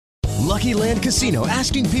Lucky Land Casino,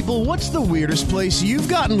 asking people, what's the weirdest place you've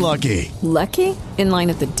gotten lucky? Lucky? In line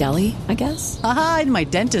at the deli, I guess? Aha, in my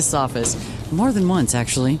dentist's office. More than once,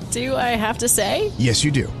 actually. Do I have to say? Yes,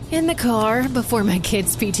 you do. In the car before my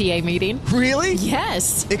kids' PTA meeting. Really?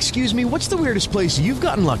 Yes. Excuse me, what's the weirdest place you've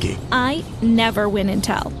gotten lucky? I never win and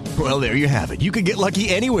tell. Well, there you have it. You can get lucky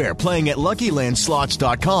anywhere, playing at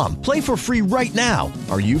LuckyLandSlots.com. Play for free right now.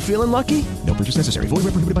 Are you feeling lucky? No purchase necessary. Void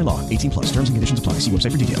where prohibited by law. 18+. Terms and conditions apply. See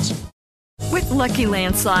website for details. With Lucky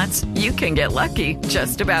Land Slots, you can get lucky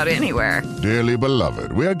just about anywhere. Dearly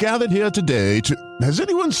beloved, we are gathered here today to... Has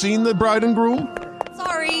anyone seen the bride and groom?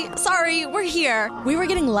 Sorry, we're here. We were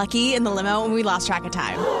getting lucky in the limo and we lost track of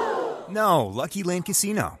time. No, Lucky Land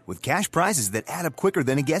Casino, with cash prizes that add up quicker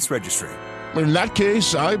than a guest registry. In that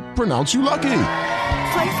case, I pronounce you lucky.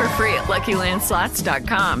 Play for free at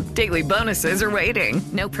LuckyLandSlots.com. Daily bonuses are waiting.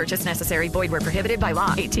 No purchase necessary. Void where prohibited by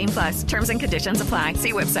law. 18+. Terms and conditions apply.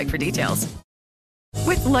 See website for details.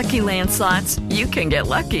 With Lucky Land Slots, you can get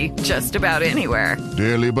lucky just about anywhere.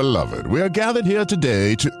 Dearly beloved, we are gathered here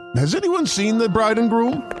today to... Has anyone seen the bride and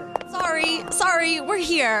groom? Sorry, we're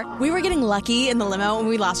here. We were getting lucky in the limo and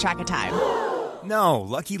we lost track of time. No,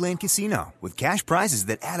 Lucky Land Casino, with cash prizes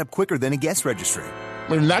that add up quicker than a guest registry.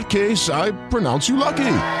 In that case, I pronounce you lucky.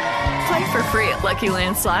 Play for free at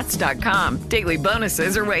LuckyLandSlots.com. Daily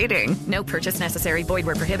bonuses are waiting. No purchase necessary. Void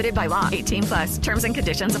where prohibited by law. 18+. Terms and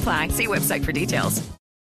conditions apply. See website for details.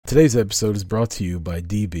 Today's episode is brought to you by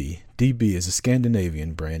DB. DB is a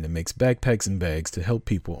Scandinavian brand that makes backpacks and bags to help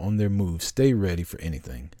people on their move stay ready for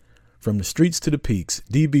anything. From the streets to the peaks,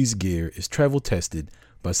 DB's gear is travel tested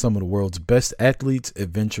by some of the world's best athletes,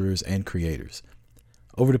 adventurers, and creators.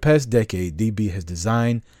 Over the past decade, DB has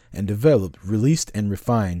designed and developed, released, and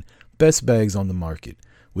refined best bags on the market.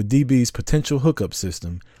 With DB's potential hookup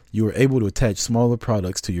system, you are able to attach smaller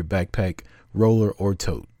products to your backpack, roller, or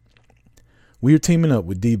tote. We are teaming up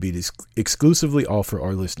with DB to exclusively offer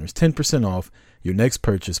our listeners 10% off your next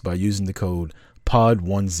purchase by using the code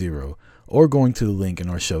POD10 or going to the link in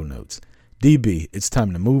our show notes. DB, it's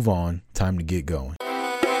time to move on, time to get going.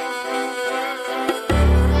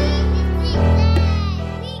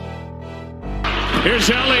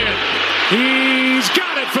 Here's Elliott. He's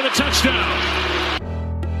got it for the touchdown.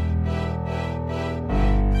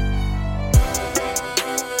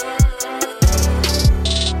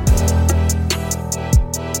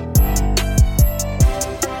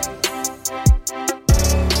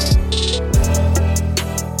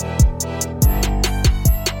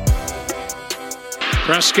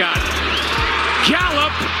 Prescott.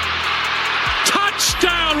 Gallup.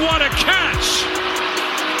 Touchdown. What a catch.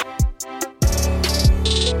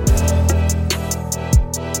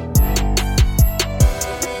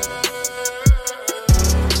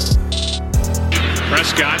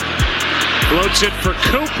 Prescott floats it for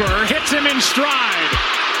Cooper, hits him in stride.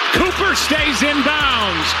 Cooper stays in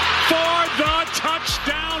bounds for the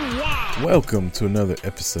touchdown. Wow. Welcome to another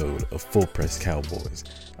episode of Full Press Cowboys.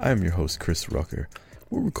 I am your host, Chris Rucker.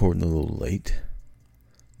 We're recording a little late.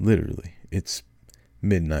 Literally, it's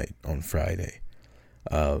midnight on Friday.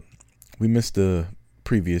 We missed the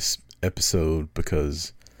previous episode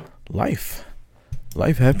because life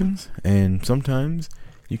happens, and sometimes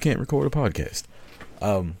you can't record a podcast.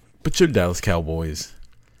 But your Dallas Cowboys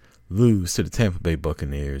lose to the Tampa Bay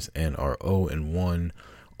Buccaneers and are 0-1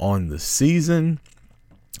 on the season.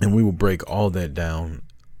 And we will break all that down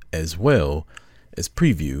as well as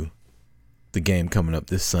preview the game coming up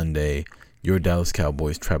this Sunday. Your Dallas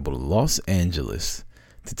Cowboys travel to Los Angeles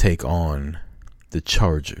to take on the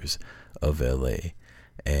Chargers of LA.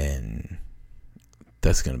 And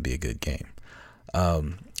that's going to be a good game.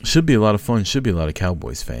 Should be a lot of fun. Should be a lot of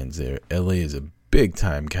Cowboys fans there. LA is a big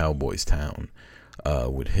time Cowboys town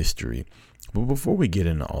with history. But before we get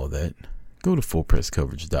into all that, go to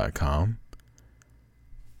fullpresscoverage.com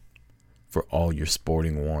for all your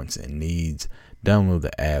sporting wants and needs. Download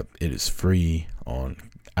the app. It is free on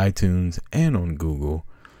iTunes and on Google.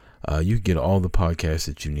 You can get all the podcasts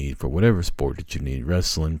that you need for whatever sport that you need.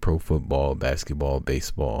 Wrestling, pro football, basketball,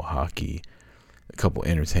 baseball, hockey, a couple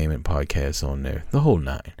entertainment podcasts on there. The whole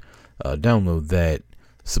nine. Download that.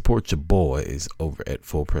 Support your boys over at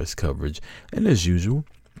Full Press Coverage. And as usual,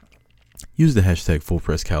 use the hashtag Full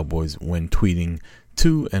Press Cowboys when tweeting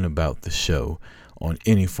to and about the show on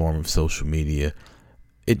any form of social media.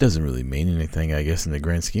 It doesn't really mean anything, I guess, in the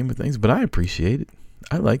grand scheme of things, but I appreciate it.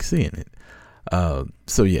 I like seeing it.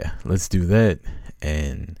 So yeah, let's do that.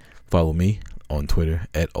 And follow me on Twitter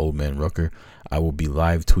at OldManRucker. I will be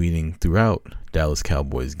live tweeting throughout Dallas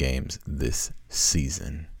Cowboys games this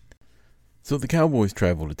season. So the Cowboys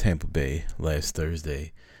traveled to Tampa Bay last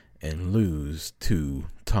Thursday and lose to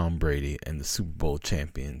Tom Brady and the Super Bowl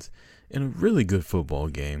champions in a really good football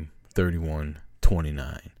game,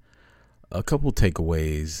 31-29. A couple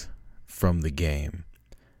takeaways from the game.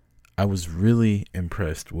 I was really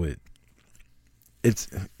impressed with it's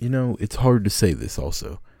hard to say this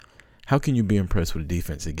also. How can you be impressed with a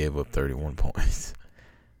defense that gave up 31 points?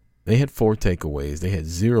 They had 4 takeaways. They had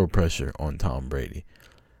 0 pressure on Tom Brady.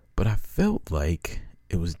 But I felt like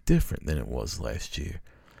it was different than it was last year.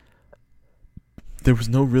 There was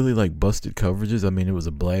no really like busted coverages. I mean, it was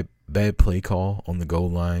a bad play call on the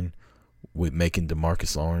goal line with making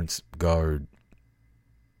DeMarcus Lawrence guard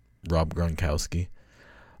Rob Gronkowski.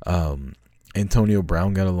 Antonio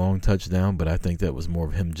Brown got a long touchdown, but I think that was more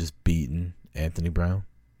of him just beating Anthony Brown.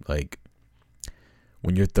 Like,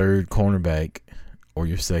 when your third cornerback or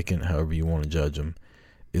your second, however you want to judge him,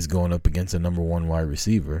 is going up against a number 1 wide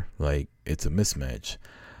receiver, like, it's a mismatch.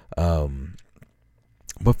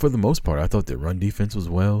 But for the most part, I thought their run defense was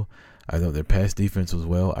well. I thought their pass defense was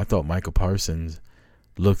well. I thought Micah Parsons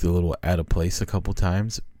looked a little out of place a couple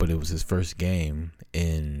times, but it was his first game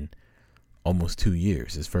in almost 2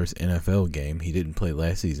 years, his first NFL game. He didn't play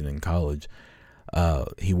last season in college.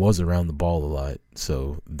 He was around the ball a lot,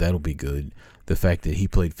 so that'll be good. The fact that he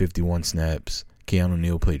played 51 snaps, Keanu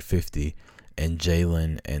Neal played 50, and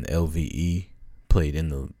Jalen and LVE played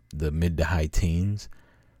in the mid to high teens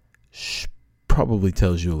probably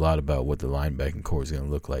tells you a lot about what the linebacking core is going to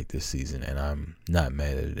look like this season, and I'm not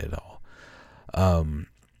mad at it at all.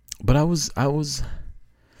 But I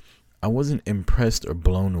wasn't impressed or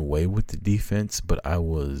blown away with the defense, but I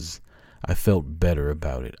felt better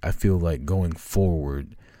about it. I feel like going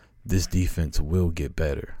forward, this defense will get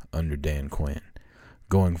better under Dan Quinn.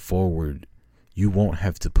 Going forward, you won't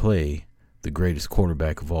have to play the greatest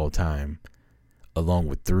quarterback of all time along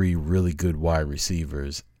with 3 really good wide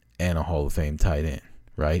receivers and a Hall of Fame tight end,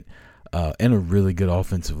 right? And a really good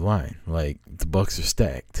offensive line. Like, the Bucs are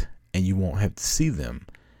stacked, and you won't have to see them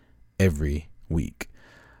every week.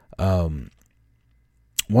 One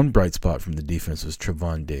bright spot from the defense was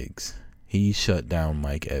Trevon Diggs. He shut down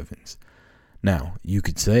Mike Evans. Now, you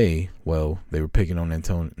could say, well, they were picking on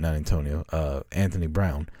Anthony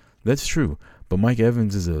Brown. That's true, but Mike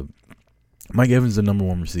Evans is the number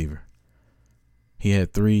 1 receiver. He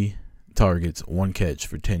had 3 targets, 1 catch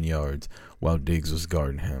for 10 yards while Diggs was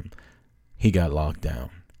guarding him. He got locked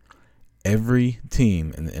down. Every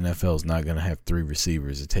team in the NFL is not going to have 3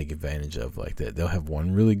 receivers to take advantage of like that. They'll have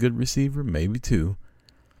 1 really good receiver, maybe 2,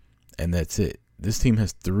 and that's it. This team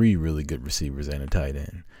has 3 really good receivers and a tight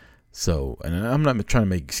end. So, and I'm not trying to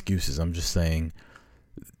make excuses. I'm just saying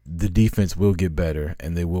the defense will get better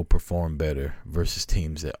and they will perform better versus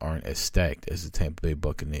teams that aren't as stacked as the Tampa Bay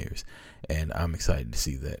Buccaneers. And I'm excited to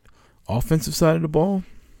see that. Offensive side of the ball,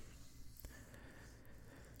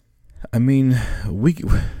 I mean,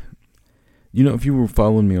 if you were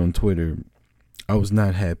following me on Twitter, I was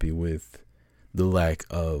not happy with the lack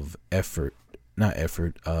of the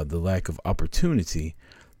lack of opportunity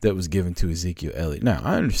that was given to Ezekiel Elliott. Now,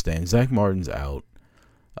 I understand Zach Martin's out.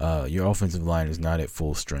 Your offensive line is not at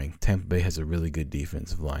full strength. Tampa Bay has a really good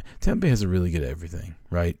defensive line. Tampa Bay has a really good everything,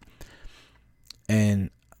 right? And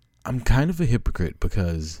I'm kind of a hypocrite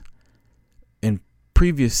because in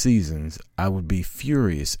previous seasons, I would be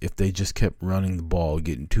furious if they just kept running the ball,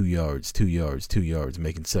 getting 2 yards, 2 yards, 2 yards,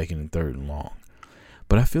 making 2nd and 3rd and long.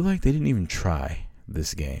 But I feel like they didn't even try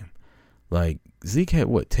this game. Like, Zeke had,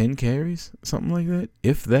 10 carries? Something like that,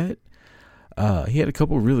 if that. He had a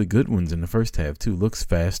couple really good ones in the first half, too. Looks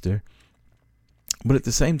faster. But at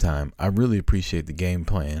the same time, I really appreciate the game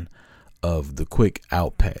plan of the quick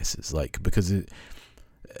out passes. Like, because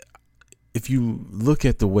if you look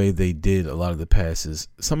at the way they did a lot of the passes,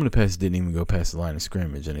 some of the passes didn't even go past the line of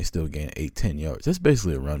scrimmage, and they still gained 8-10 yards. That's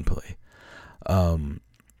basically a run play.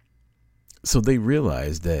 So they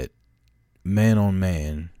realized that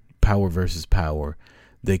man-on-man, power versus power,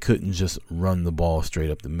 they couldn't just run the ball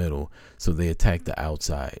straight up the middle, so they attacked the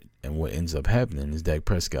outside. And what ends up happening is Dak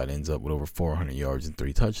Prescott ends up with over 400 yards and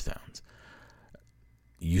 3 touchdowns.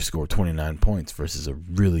 You score 29 points versus a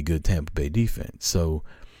really good Tampa Bay defense. So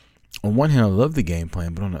on one hand, I love the game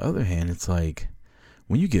plan, but on the other hand, it's like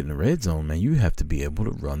when you get in the red zone, man, you have to be able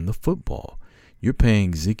to run the football. You're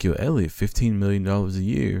paying Ezekiel Elliott $15 million a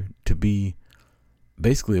year to be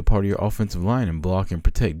basically a part of your offensive line and block and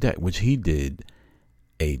protect Dak, which he did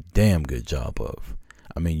a damn good job of.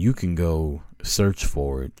 I mean, you can go search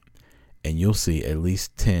for it, and you'll see at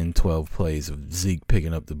least 10, 12 plays of Zeke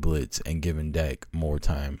picking up the blitz and giving Dak more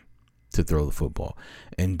time to throw the football.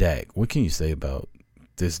 And Dak, what can you say about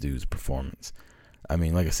this dude's performance? I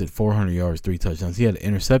mean, like I said, 400 yards, 3 touchdowns. He had an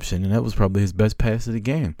interception, and that was probably his best pass of the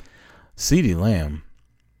game. CeeDee Lamb,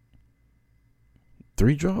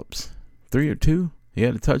 3 drops, 3 or 2. He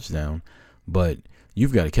had a touchdown, but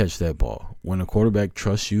you've got to catch that ball. When a quarterback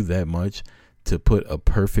trusts you that much to put a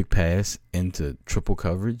perfect pass into triple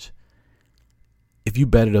coverage, if you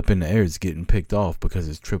bat it up in the air, it's getting picked off because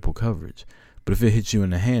it's triple coverage. But if it hits you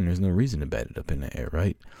in the hand, there's no reason to bat it up in the air,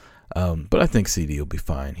 right? But I think CD will be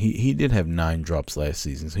fine. He did have 9 drops last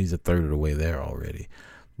season, so he's a third of the way there already.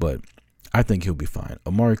 But I think he'll be fine.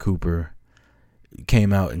 Amari Cooper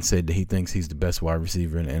came out and said that he thinks he's the best wide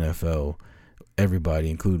receiver in the NFL. Everybody,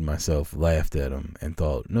 including myself, laughed at him and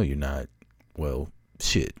thought, no, you're not. Well,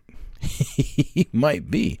 shit. He might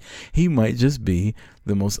be. He might just be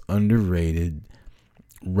the most underrated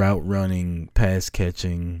route running, pass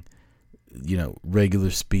catching, regular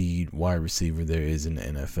speed wide receiver there is in the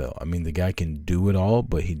NFL. I mean, the guy can do it all,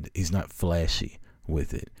 but he's not flashy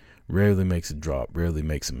with it. Rarely makes a drop, rarely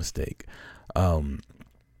makes a mistake.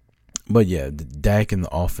 But yeah, the Dak and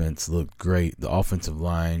the offense looked great. The offensive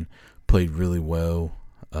line played really well.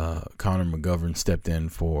 Connor McGovern stepped in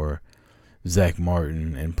for Zach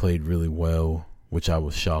Martin and played really well, which I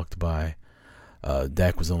was shocked by.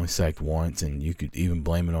 Dak was only sacked once, and you could even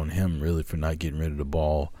blame it on him, really, for not getting rid of the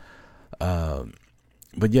ball.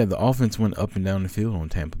 But yeah, the offense went up and down the field on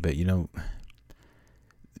Tampa Bay.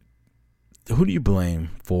 Who do you blame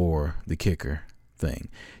for the kicker thing?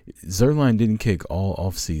 Zuerlein didn't kick all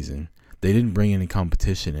off season. They didn't bring any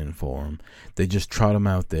competition in for him. They just trot him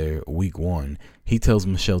out there week 1. He tells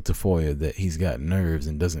Michelle Tafoya that he's got nerves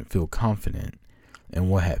and doesn't feel confident.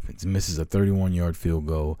 And what happens? He misses a 31-yard field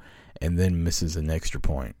goal and then misses an extra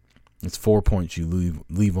point. It's 4 points you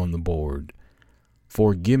leave on the board.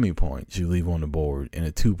 4 gimme points you leave on the board in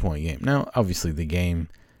a 2-point game. Now, obviously, the game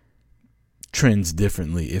trends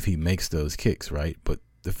differently if he makes those kicks, right? But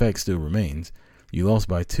the fact still remains. You lost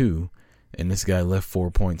by 2, and this guy left 4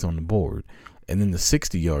 points on the board. And then the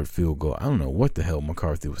 60-yard field goal, I don't know what the hell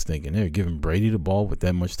McCarthy was thinking there. Giving Brady the ball with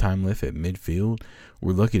that much time left at midfield.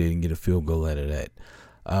 We're lucky they didn't get a field goal out of that.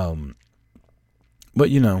 But,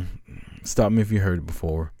 stop me if you heard it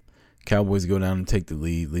before. Cowboys go down and take the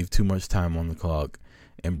lead, leave too much time on the clock,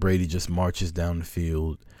 and Brady just marches down the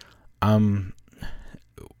field. In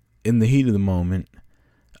the heat of the moment,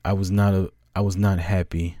 I was not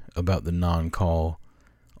happy about the non-call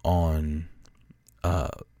on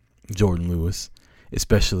Jordan Lewis,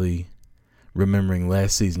 especially remembering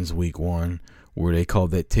last season's week 1 where they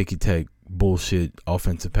called that ticky-tack bullshit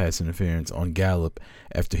offensive pass interference on Gallup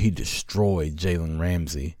after he destroyed Jalen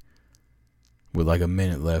Ramsey with like a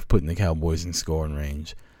minute left, putting the Cowboys in scoring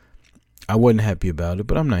range. I wasn't happy about it,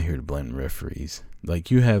 but I'm not here to blame the referees. Like,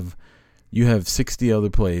 you have 60 other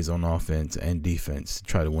plays on offense and defense to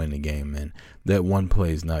try to win the game, and that one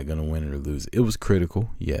play is not going to win it or lose. It was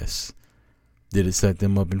critical, yes. Did it set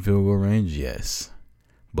them up in field goal range? Yes.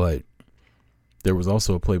 But there was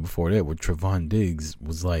also a play before that where Trevon Diggs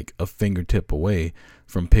was like a fingertip away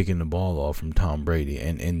from picking the ball off from Tom Brady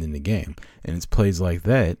and ending the game. And it's plays like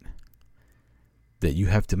that you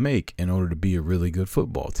have to make in order to be a really good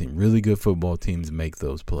football team. Really good football teams make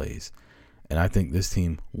those plays. And I think this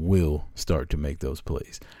team will start to make those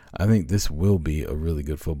plays. I think this will be a really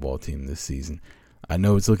good football team this season. I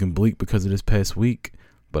know it's looking bleak because of this past week,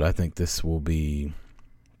 but I think this will be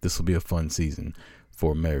a fun season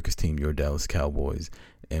for America's team, your Dallas Cowboys.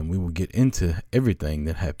 And we will get into everything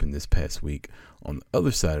that happened this past week on the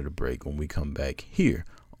other side of the break when we come back here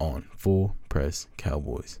on Full Press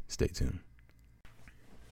Cowboys. Stay tuned.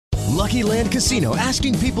 Lucky Land Casino,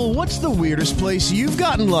 asking people, what's the weirdest place you've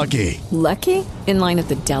gotten lucky? Lucky? In line at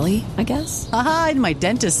the deli, I guess? Aha, in my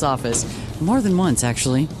dentist's office. More than once,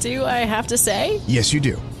 actually. Do I have to say? Yes, you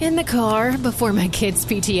do. In the car before my kids'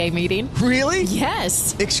 PTA meeting. Really?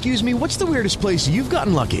 Yes. Excuse me, what's the weirdest place you've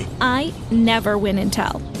gotten lucky? I never win and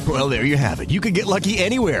tell. Well, there you have it. You can get lucky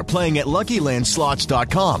anywhere, playing at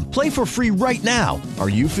LuckyLandSlots.com. Play for free right now. Are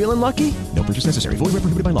you feeling lucky? No purchase necessary. Void where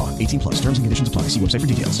prohibited by law. 18+. Terms and conditions apply. See website for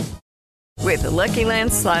details. With the Lucky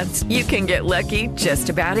Land Slots, you can get lucky just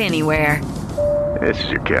about anywhere. This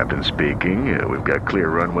is your captain speaking. We've got clear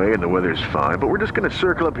runway and the weather's fine, but we're just going to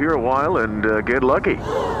circle up here a while and get lucky.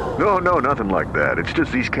 No, nothing like that. It's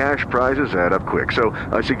just these cash prizes add up quick. So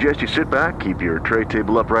I suggest you sit back, keep your tray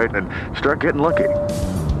table upright, and start getting lucky.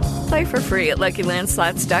 Play for free at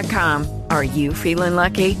LuckyLandSlots.com. Are you feeling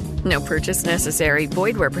lucky? No purchase necessary.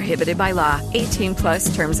 Void where prohibited by law.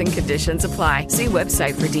 18+ terms and conditions apply. See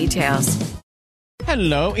website for details.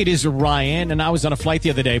 Hello, it is Ryan, and I was on a flight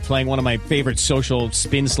the other day playing one of my favorite social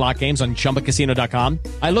spin slot games on ChumbaCasino.com.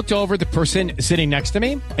 I looked over at the person sitting next to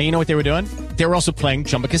me, and you know what they were doing? they were also playing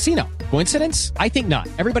Chumba Casino. Coincidence? I think not.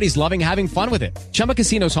 Everybody's loving having fun with it. Chumba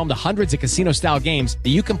Casino is home to hundreds of casino-style games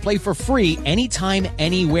that you can play for free anytime,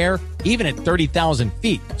 anywhere, even at 30,000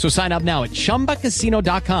 feet. So sign up now at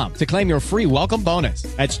ChumbaCasino.com to claim your free welcome bonus.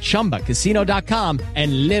 That's ChumbaCasino.com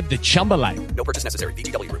and live the Chumba life. No purchase necessary.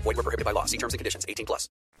 VGW. Void where prohibited by law. See terms and conditions. 18+.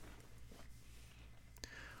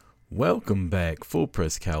 Welcome back, Full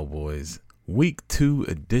Press Cowboys, Week 2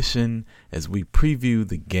 edition, as we preview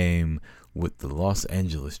the game with the Los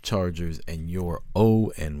Angeles Chargers and your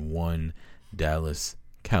 0-1 Dallas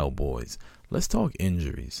Cowboys. Let's talk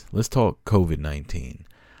injuries. Let's talk COVID-19.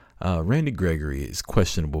 Randy Gregory is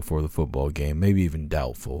questionable for the football game, maybe even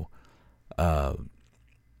doubtful.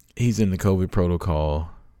 He's in the COVID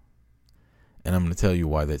protocol, and I'm going to tell you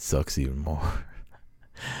why that sucks even more.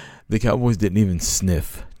 The Cowboys didn't even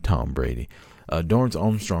sniff Tom Brady. Dorrance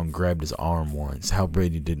Armstrong grabbed his arm once. How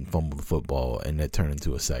Brady didn't fumble the football and that turned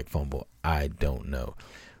into a sack fumble, I don't know.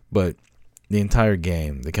 But the entire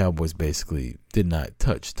game, the Cowboys basically did not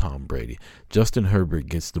touch Tom Brady. Justin Herbert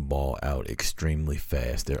gets the ball out extremely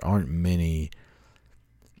fast. There aren't many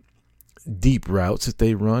deep routes that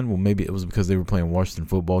they run. Well, maybe it was because they were playing Washington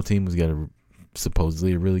football team, who's got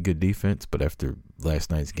supposedly a really good defense, but after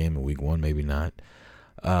last night's game in week 1, maybe not.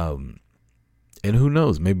 And who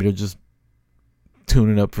knows, maybe they're just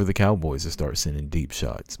tuning up for the Cowboys to start sending deep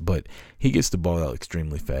shots. But he gets the ball out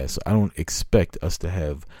extremely fast, so I don't expect us to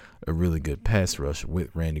have a really good pass rush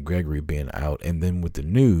with Randy Gregory being out. And then with the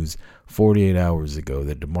news 48 hours ago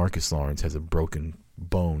that DeMarcus Lawrence has a broken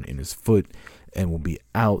bone in his foot and will be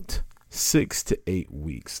out 6 to 8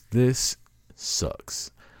 weeks. This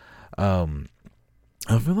sucks. I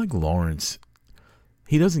feel like Lawrence,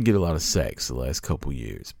 he doesn't get a lot of sacks the last couple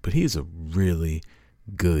years, but he is a really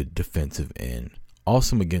good defensive end.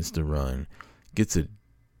 Awesome against the run. Gets a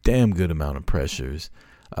damn good amount of pressures.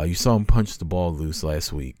 You saw him punch the ball loose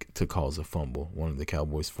last week to cause a fumble. One of the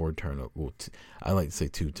Cowboys' 4 turnovers. Well, I like to say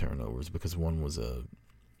 2 turnovers because one was a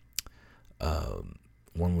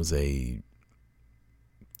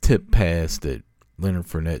tip pass that Leonard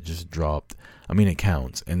Fournette just dropped. I mean, it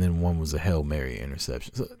counts. And then one was a Hail Mary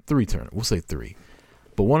interception. So 3 turnovers. We'll say 3.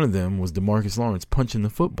 But one of them was DeMarcus Lawrence punching the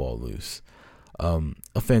football loose.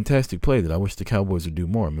 A fantastic play that I wish the Cowboys would do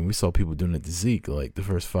more. I mean, we saw people doing it to Zeke like the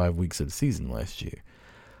first 5 weeks of the season last year.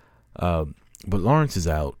 But Lawrence is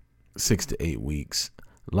out 6 to 8 weeks.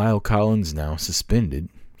 Lyle Collins now suspended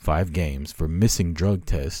 5 games for missing drug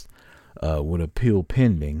tests with appeal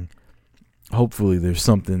pending. Hopefully there's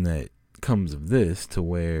something that comes of this to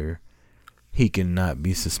where he can not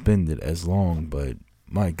be suspended as long, but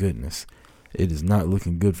my goodness, it is not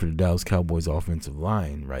looking good for the Dallas Cowboys offensive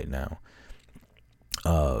line right now.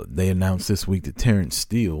 They announced this week that Terrence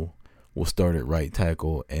Steele will start at right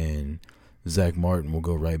tackle and Zach Martin will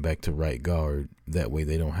go right back to right guard. That way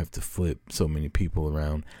they don't have to flip so many people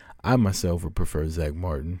around. I myself would prefer Zach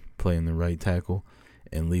Martin playing the right tackle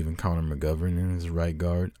and leaving Connor McGovern in as right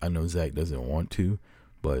guard. I know Zach doesn't want to,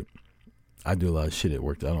 but I do a lot of shit at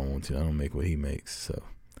work that I don't want to. I don't make what he makes. So,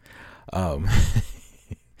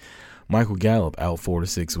 Michael Gallup out 4 to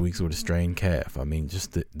 6 weeks with a strained calf. I mean,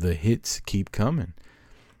 just the hits keep coming.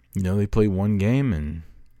 You know, they play one game and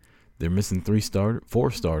they're missing 4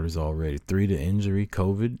 starters already. 3 to injury,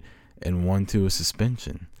 COVID, and 1 to a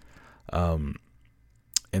suspension. And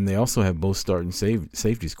they also have both starting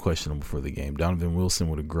safeties questionable for the game. Donovan Wilson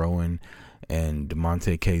with a groin and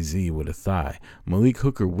DeMonte KZ with a thigh. Malik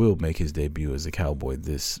Hooker will make his debut as a Cowboy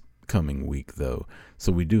this coming week, though.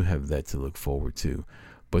 So we do have that to look forward to.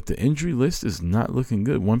 But the injury list is not looking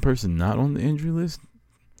good. One person not on the injury list,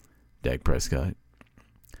 Dak Prescott.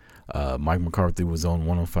 Mike McCarthy was on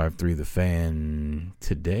 105.3 The Fan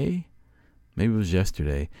today, maybe it was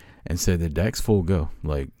yesterday, and said that Dak's full go.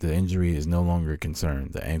 Like, the injury is no longer a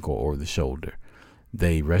concern, the ankle or the shoulder.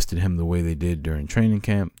 They rested him the way they did during training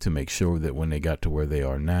camp to make sure that when they got to where they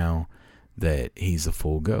are now, that he's a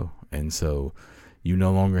full go. And so you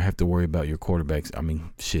no longer have to worry about your quarterbacks. I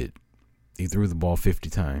mean, shit, he threw the ball 50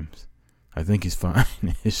 times. I think he's fine.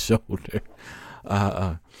 His shoulder.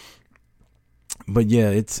 But yeah,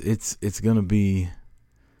 it's gonna be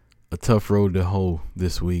a tough road to hoe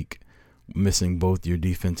this week, missing both your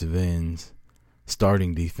defensive ends,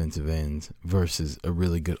 starting defensive ends, versus a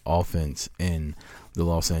really good offense in the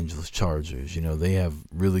Los Angeles Chargers. You know, they have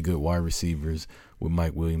really good wide receivers with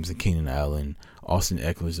Mike Williams and Keenan Allen. Austin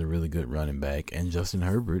Eckler is a really good running back, and Justin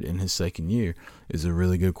Herbert in his second year is a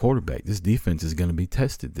really good quarterback. This defense is going to be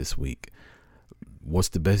tested this week. What's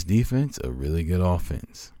the best defense? A really good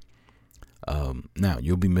offense. Now,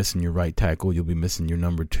 you'll be missing your right tackle. You'll be missing your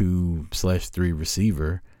number 2/3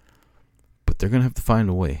 receiver. But they're going to have to find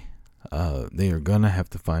a way. They are going to have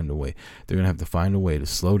to find a way. They're going to have to find a way to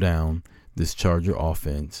slow down this Charger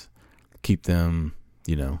offense, keep them,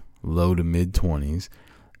 low to mid-20s,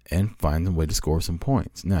 and find a way to score some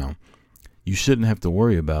points. Now, you shouldn't have to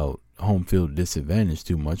worry about home field disadvantage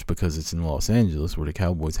too much because it's in Los Angeles where the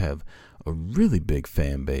Cowboys have a really big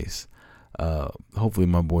fan base. Hopefully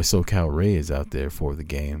my boy SoCal Ray is out there for the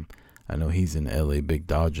game. I know he's an LA big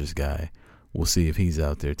Dodgers guy. We'll see if he's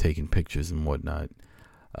out there taking pictures and whatnot.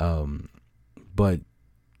 But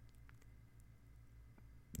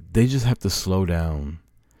they just have to slow down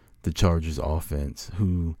the Chargers offense,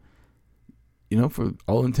 who, for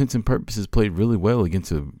all intents and purposes played really well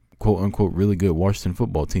against a quote-unquote really good Washington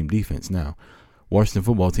football team defense. Now, Washington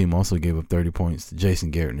football team also gave up 30 points to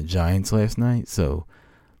Jason Garrett and the Giants last night, so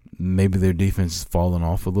maybe their defense has fallen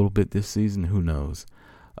off a little bit this season. Who knows?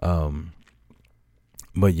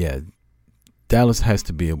 But yeah, Dallas has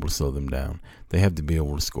to be able to slow them down. They have to be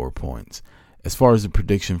able to score points. As far as the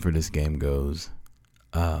prediction for this game goes,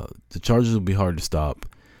 the Chargers will be hard to stop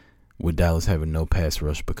with Dallas having no pass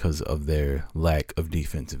rush because of their lack of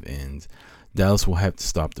defensive ends. Dallas will have to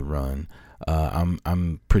stop the run.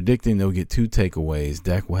 I'm predicting they'll get 2 takeaways.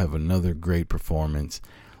 Dak will have another great performance,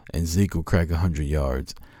 and Zeke will crack 100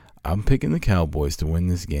 yards. I'm picking the Cowboys to win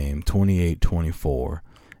this game 28-24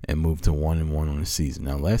 and move to 1-1 on the season.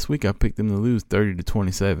 Now, last week I picked them to lose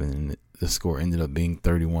 30-27, and the score ended up being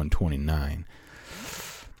 31-29.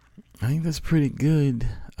 I think that's pretty good.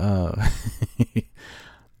 I'm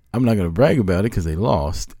not going to brag about it because they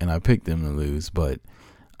lost, and I picked them to lose, but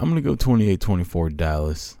I'm going to go 28-24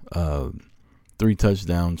 Dallas. 3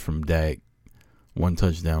 touchdowns from Dak, 1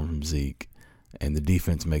 touchdown from Zeke, and the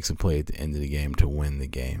defense makes a play at the end of the game to win the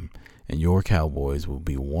game. And your Cowboys will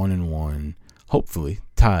be 1-1, hopefully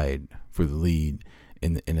tied for the lead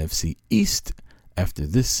in the NFC East after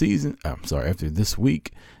this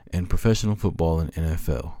week in professional football and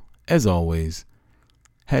NFL. As always,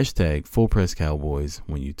 hashtag FullPressCowboys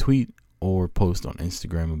when you tweet or post on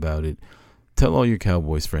Instagram about it. Tell all your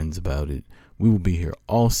Cowboys friends about it. We will be here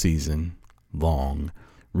all season long,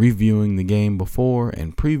 reviewing the game before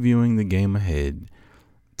and previewing the game ahead,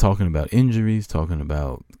 talking about injuries, talking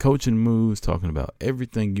about coaching moves, talking about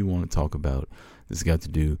everything you want to talk about that's got to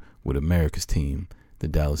do with America's team, the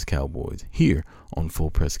Dallas Cowboys, here on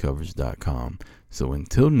FullPressCoverage.com. So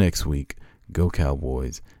until next week, go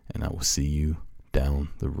Cowboys, and I will see you down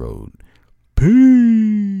the road.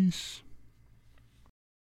 Peace.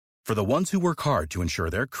 For the ones who work hard to ensure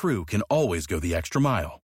their crew can always go the extra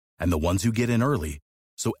mile, and the ones who get in early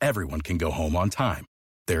so everyone can go home on time,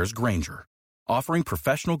 there's Grainger, offering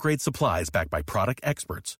professional-grade supplies backed by product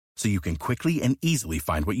experts so you can quickly and easily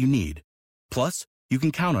find what you need. Plus, you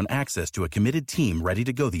can count on access to a committed team ready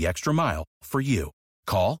to go the extra mile for you.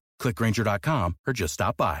 Call, click Grainger.com, or just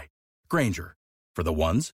stop by. Grainger, for the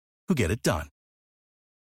ones who get it done.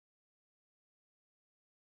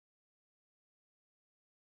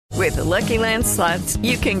 With the Lucky Land Slots,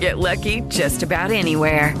 you can get lucky just about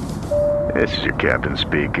anywhere. This is your captain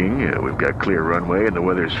speaking. We've got clear runway and the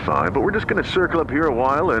weather's fine, but we're just going to circle up here a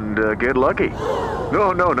while and get lucky.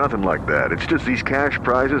 No, nothing like that. It's just these cash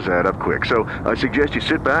prizes add up quick. So I suggest you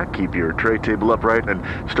sit back, keep your tray table upright, and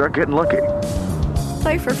start getting lucky.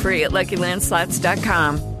 Play for free at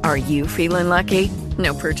LuckyLandSlots.com. Are you feeling lucky?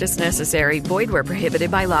 No purchase necessary. Void where prohibited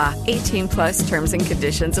by law. 18+ terms and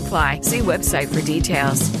conditions apply. See website for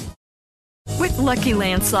details. With Lucky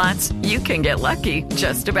Land Slots, you can get lucky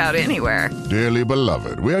just about anywhere. Dearly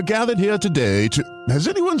beloved, we are gathered here today to... Has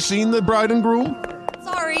anyone seen the bride and groom?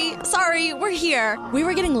 Sorry, we're here. We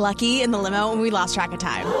were getting lucky in the limo and we lost track of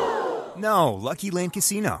time. No, Lucky Land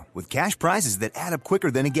Casino, with cash prizes that add up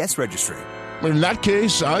quicker than a guest registry. In that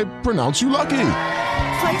case, I pronounce you lucky.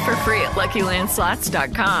 Play for free at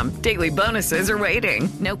LuckyLandSlots.com. Daily bonuses are waiting.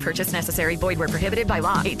 No purchase necessary. Void where prohibited by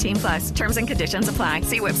law. 18+. Terms and conditions apply.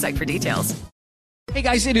 See website for details. Hey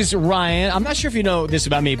guys, it is Ryan. I'm not sure if you know this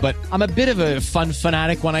about me, but I'm a bit of a fun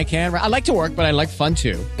fanatic when I can. I like to work, but I like fun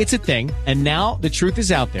too. It's a thing. And now the truth is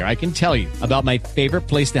out there. I can tell you about my favorite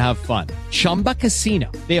place to have fun. Chumba Casino.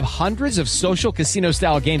 They have hundreds of social casino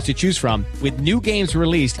style games to choose from with new games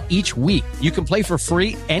released each week. You can play for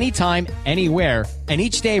free anytime, anywhere. And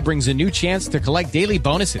each day brings a new chance to collect daily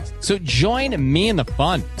bonuses. So join me in the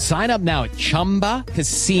fun. Sign up now at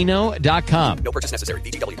ChumbaCasino.com. No purchase necessary.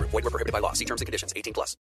 VGW. Void where prohibited by law. See terms and conditions. 18+.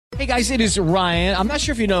 Hey guys, it is Ryan. I'm not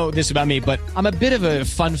sure if you know this about me, but I'm a bit of a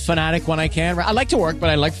fun fanatic when I can. I like to work, but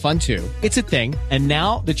I like fun too. It's a thing. And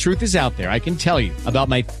now the truth is out there. I can tell you about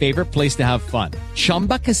my favorite place to have fun.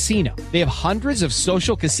 Chumba Casino. They have hundreds of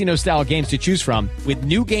social casino style games to choose from with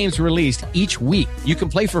new games released each week. You can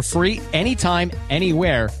play for free anytime,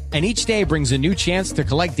 anywhere. And each day brings a new chance to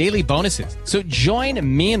collect daily bonuses. So join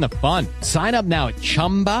me in the fun. Sign up now at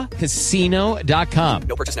ChumbaCasino.com.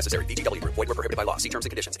 No purchase necessary. VGW Group. Void where prohibited by law. See terms and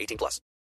conditions. 18+.